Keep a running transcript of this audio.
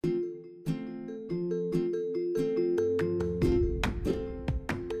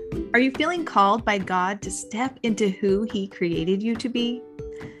Are you feeling called by God to step into who He created you to be?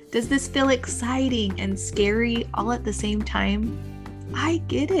 Does this feel exciting and scary all at the same time? I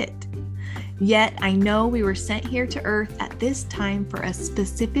get it. Yet I know we were sent here to earth at this time for a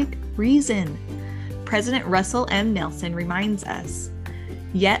specific reason. President Russell M. Nelson reminds us,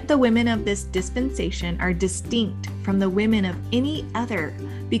 "Yet the women of this dispensation are distinct from the women of any other,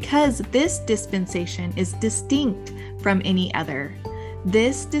 because this dispensation is distinct from any other.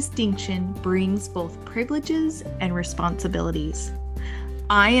 This distinction brings both privileges and responsibilities."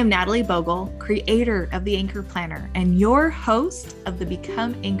 I am Natalie Bogle, creator of the Anchor Planner and your host of the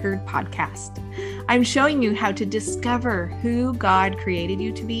Become Anchored podcast. I'm showing you how to discover who God created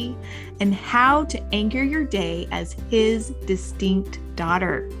you to be and how to anchor your day as His distinct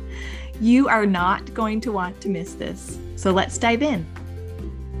daughter. You are not going to want to miss this. So let's dive in.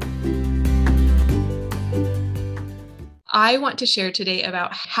 I want to share today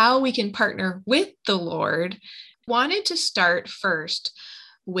about how we can partner with the Lord. Wanted to start first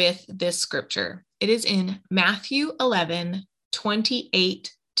with this scripture. It is in Matthew 11,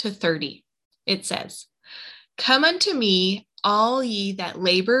 28 to 30. It says, "Come unto me, all ye that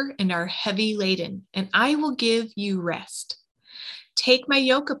labor and are heavy laden, and I will give you rest. Take my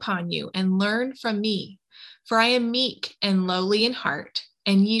yoke upon you and learn from me, for I am meek and lowly in heart,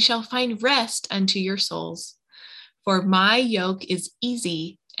 and ye shall find rest unto your souls. For my yoke is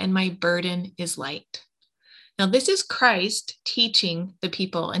easy and my burden is light." Now, this is Christ teaching the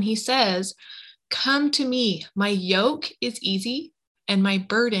people, and he says, "Come to me, my yoke is easy and my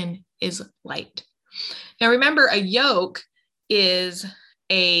burden is light." Now, remember, a yoke is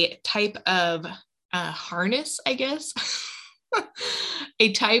a type of harness, I guess,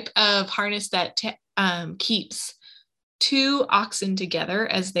 a type of harness that keeps two oxen together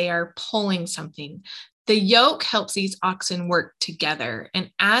as they are pulling something. The yoke helps these oxen work together.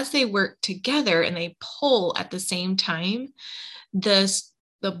 And as they work together and they pull at the same time, the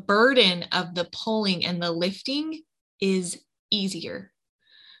burden of the pulling and the lifting is easier.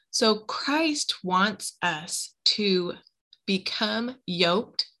 So Christ wants us to become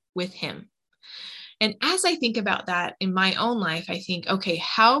yoked with Him. And as I think about that in my own life, I think, okay,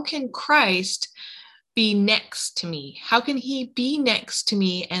 how can Christ be next to me? How can He be next to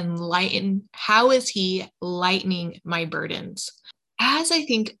me and lighten? How is He lightening my burdens? As I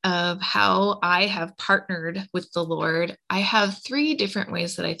think of how I have partnered with the Lord, I have three different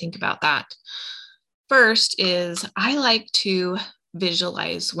ways that I think about that. First is I like to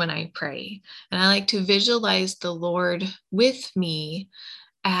visualize when I pray, and I like to visualize the Lord with me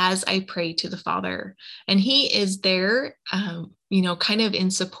as I pray to the Father. And He is there, kind of in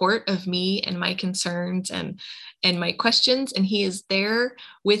support of me and my concerns and my questions. And He is there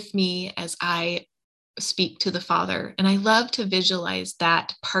with me as I speak to the Father. And I love to visualize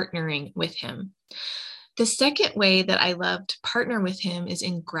that partnering with Him. The second way that I love to partner with Him is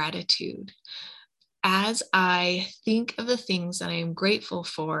in gratitude. As I think of the things that I am grateful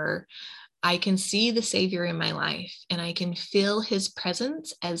for, I can see the Savior in my life and I can feel His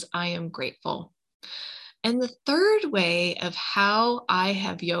presence as I am grateful. And the third way of how I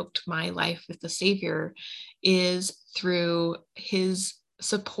have yoked my life with the Savior is through His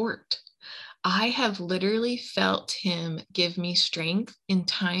support. I have literally felt Him give me strength in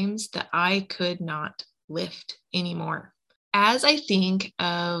times that I could not lift anymore. As I think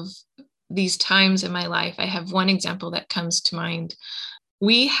of these times in my life, I have one example that comes to mind.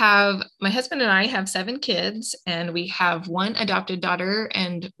 My husband and I have 7 kids, and we have one adopted daughter,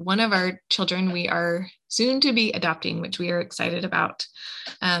 and one of our children we are soon to be adopting, which we are excited about.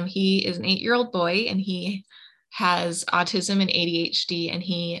 He is an 8-year-old boy, and he has autism and ADHD, and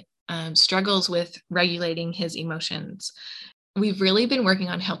he struggles with regulating his emotions. We've really been working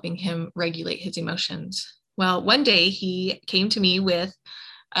on helping him regulate his emotions. Well, one day he came to me with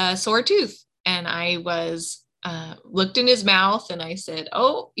a sore tooth, and I looked in his mouth and I said,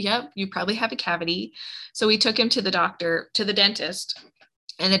 "Oh, yep, you probably have a cavity." So we took him to the dentist,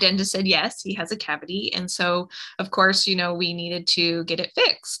 and the dentist said, "Yes, he has a cavity." And so, of course, we needed to get it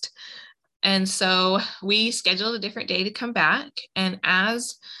fixed. And so we scheduled a different day to come back.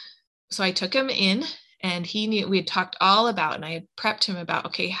 So I took him in, and we had talked all about, and I had prepped him about,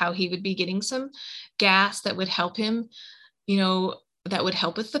 okay, how he would be getting some gas that would help him, that would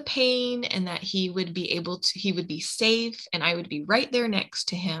help with the pain, and that he would be safe, and I would be right there next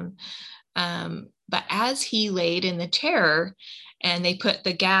to him. But as he laid in the chair and they put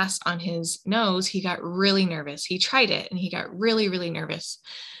the gas on his nose, he got really nervous. He tried it and he got really, really nervous.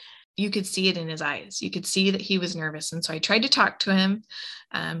 You could see it in his eyes. You could see that he was nervous. And so I tried to talk to him.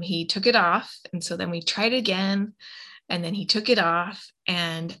 He took it off. And so then we tried again, and then he took it off.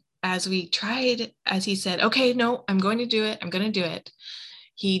 And as he said, okay, no, I'm going to do it. I'm going to do it.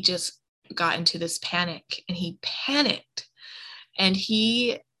 He just got into this panic, and he panicked, and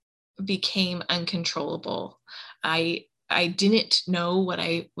he became uncontrollable. I didn't know what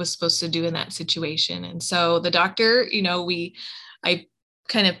I was supposed to do in that situation. And so the doctor, I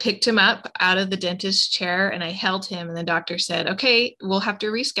kind of picked him up out of the dentist's chair, and I held him, and the doctor said, okay, we'll have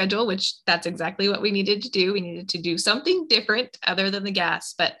to reschedule, which that's exactly what we needed to do. We needed to do something different other than the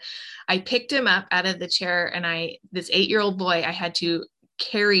gas. But I picked him up out of the chair, and this 8-year-old boy, I had to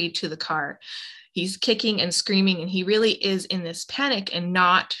carry to the car. He's kicking and screaming, and he really is in this panic and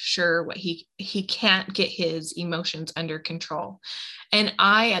not sure what he can't get his emotions under control. And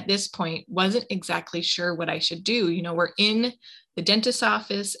I, at this point, wasn't exactly sure what I should do. We're in the dentist's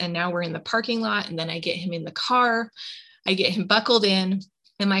office, and now we're in the parking lot, and then I get him in the car. I get him buckled in.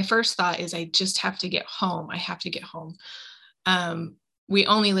 And my first thought is, I just have to get home. I have to get home. We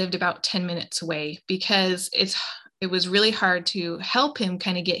only lived about 10 minutes away, because it was really hard to help him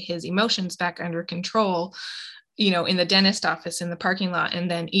kind of get his emotions back under control, in the dentist office, in the parking lot, and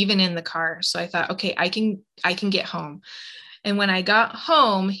then even in the car. So I thought, okay, I can get home. And when I got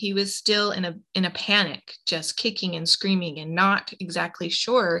home, he was still in a panic, just kicking and screaming and not exactly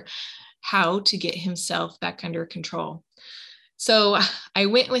sure how to get himself back under control. So I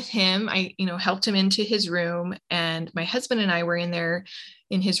went with him. I, helped him into his room, and my husband and I were in there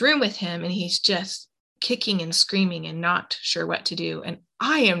in his room with him, and he's just kicking and screaming and not sure what to do. And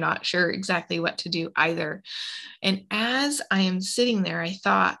I am not sure exactly what to do either. And as I am sitting there, I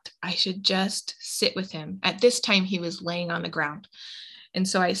thought I should just sit with him. At this time, he was laying on the ground. And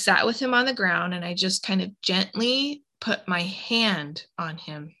so I sat with him on the ground, and I just kind of gently put my hand on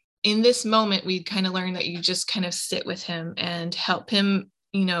him. In this moment, we kind of learned that you just kind of sit with him and help him,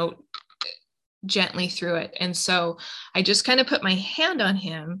 gently through it. And so I just kind of put my hand on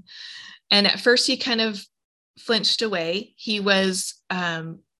him. And at first he kind of flinched away. He was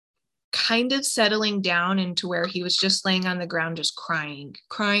kind of settling down into where he was just laying on the ground, just crying.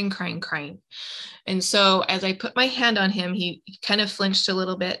 And so as I put my hand on him, he kind of flinched a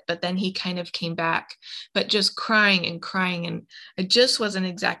little bit, but then he kind of came back, but just crying. And I just wasn't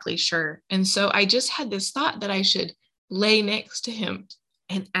exactly sure. And so I just had this thought that I should lay next to him.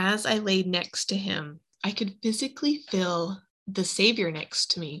 And as I laid next to him, I could physically feel the Savior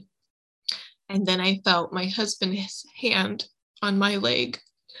next to me. And then I felt my husband's hand on my leg.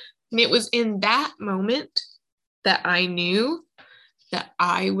 And it was in that moment that I knew that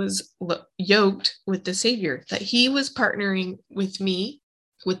I was yoked with the Savior, that he was partnering with me,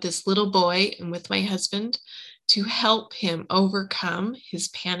 with this little boy, and with my husband to help him overcome his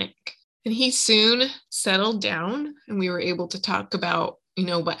panic. And he soon settled down, and we were able to talk about,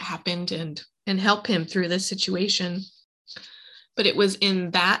 what happened and help him through this situation. But it was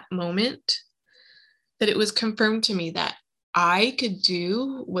in that moment that it was confirmed to me that I could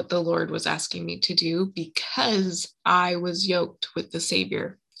do what the Lord was asking me to do because I was yoked with the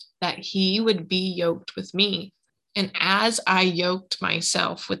Savior, that he would be yoked with me. And as I yoked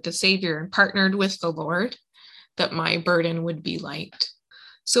myself with the Savior and partnered with the Lord, that my burden would be light.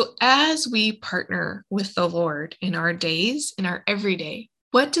 So as we partner with the Lord in our days, in our everyday,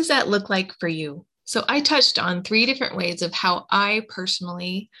 what does that look like for you? So I touched on 3 different ways of how I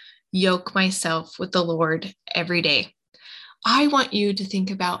personally yoke myself with the Lord every day. I want you to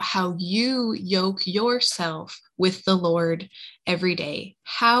think about how you yoke yourself with the Lord every day.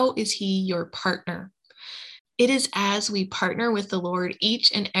 How is he your partner? It is as we partner with the Lord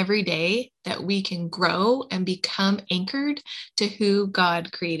each and every day that we can grow and become anchored to who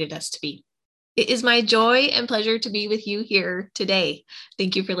God created us to be. It is my joy and pleasure to be with you here today.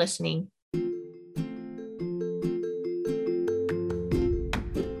 Thank you for listening.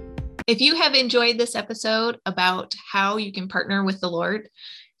 If you have enjoyed this episode about how you can partner with the Lord,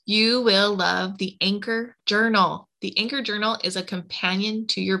 you will love the Anchor Journal. The Anchor Journal is a companion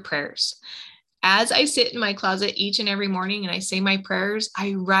to your prayers. As I sit in my closet each and every morning and I say my prayers,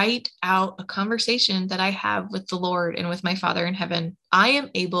 I write out a conversation that I have with the Lord and with my Father in heaven. I am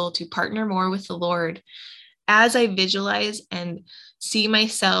able to partner more with the Lord as I visualize and see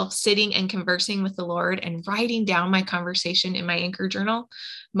myself sitting and conversing with the Lord and writing down my conversation in my Anchor Journal.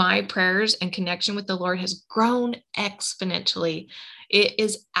 My prayers and connection with the Lord has grown exponentially. It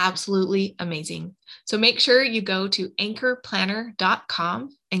is absolutely amazing. So make sure you go to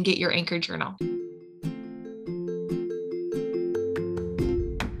anchorplanner.com and get your Anchor Journal.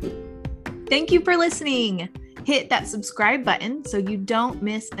 Thank you for listening. Hit that subscribe button so you don't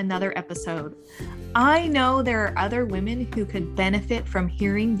miss another episode. I know there are other women who could benefit from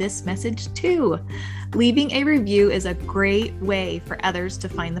hearing this message too. Leaving a review is a great way for others to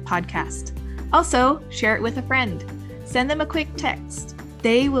find the podcast. Also, share it with a friend. Send them a quick text.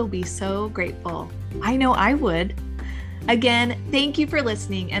 They will be so grateful. I know I would. Again, thank you for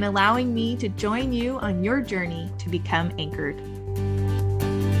listening and allowing me to join you on your journey to become anchored.